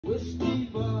So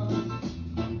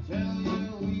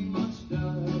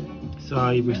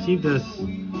I received this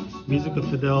musical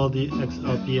Fidelity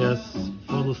X-LPS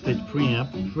Phono stage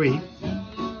preamp free.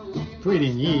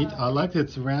 Pretty neat. I like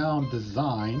its round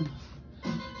design.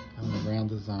 It's really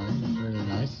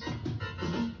nice.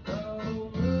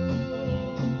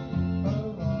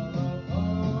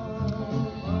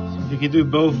 You can do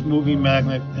both moving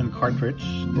magnet and cartridge.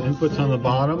 The input's on the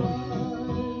bottom.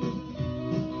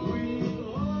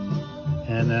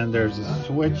 And then there's a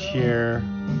switch here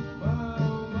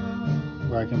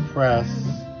where I can press.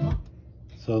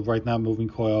 So right now moving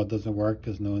coil doesn't work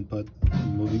because no input.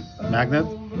 Moving magnet.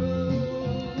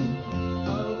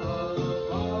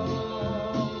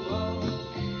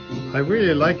 I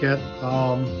really like it.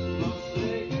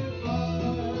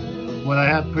 What I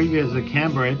had previous at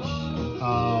Cambridge,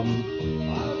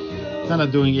 kind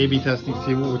of doing A/B testing,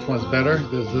 see which one's better.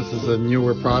 This is a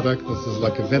newer product. This is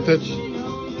like a vintage.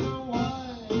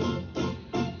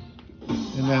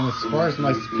 And then as far as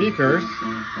my speakers,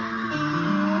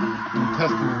 I'm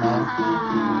testing them out.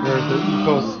 There's the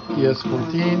EPOS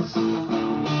ES14s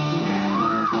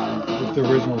with the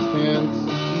original stands.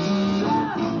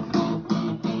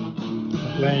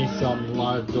 Playing some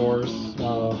live Doors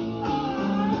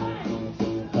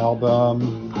album.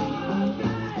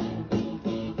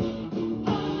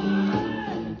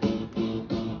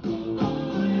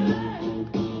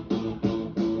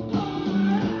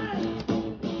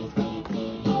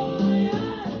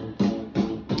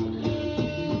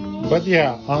 But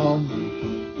yeah, I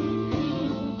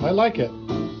like it.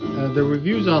 The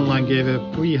reviews online gave it a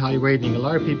pretty high rating. A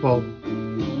lot of people,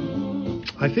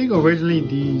 I think originally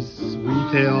these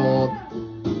retailed,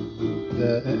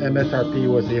 the MSRP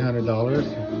was $800. I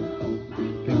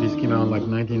think these came out in like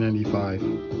 $19.95.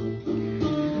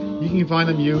 You can find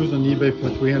them used on eBay for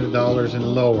 $300 and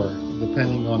lower,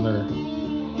 depending on their,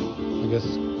 I guess,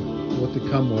 what they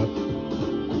come with.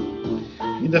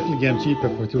 You can definitely get them cheaper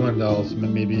for $200,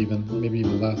 maybe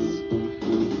even less.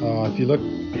 If you look,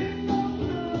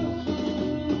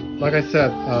 like I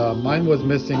said, mine was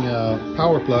missing a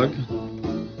power plug.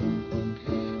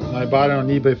 I bought it on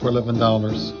eBay for $11,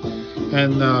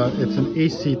 and it's an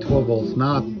AC 12 volts,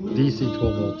 not DC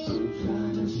 12 volts.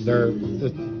 They're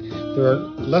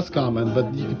less common,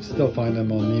 but you can still find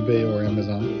them on eBay or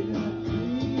Amazon.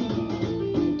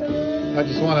 I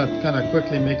just want to kind of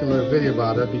quickly make a little video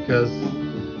about it because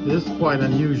this is quite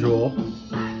unusual,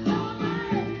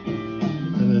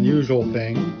 an unusual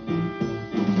thing.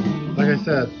 Like I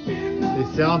said, they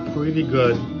sound pretty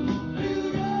good.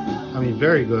 I mean,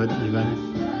 very good even.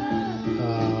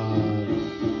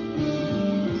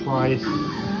 Price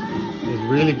is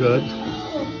really good.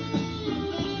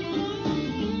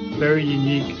 Very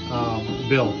unique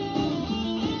build.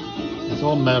 It's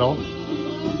all metal.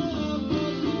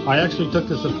 I actually took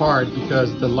this apart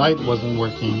because the light wasn't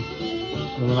working.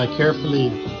 And when I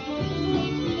carefully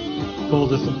pulled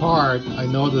this apart, I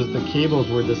noticed the cables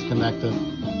were disconnected.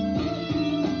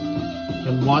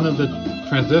 And one of the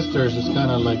transistors is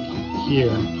kind of like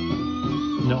here,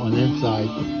 you know, on the inside.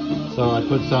 So I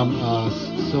put some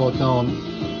silicone,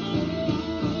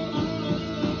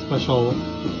 special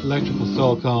electrical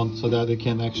silicone, so that it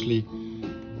can actually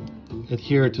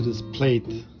adhere to this plate,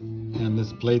 and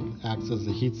this plate acts as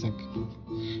a heatsink.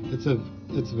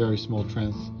 It's a very small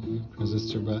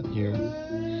transistor, but here.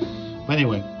 But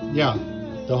anyway, yeah,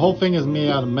 the whole thing is made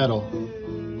out of metal,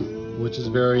 which is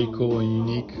very cool and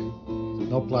unique.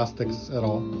 No plastics at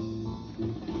all.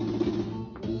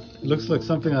 It looks like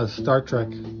something out of Star Trek.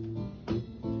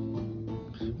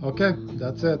 Okay,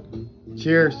 that's it.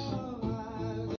 Cheers.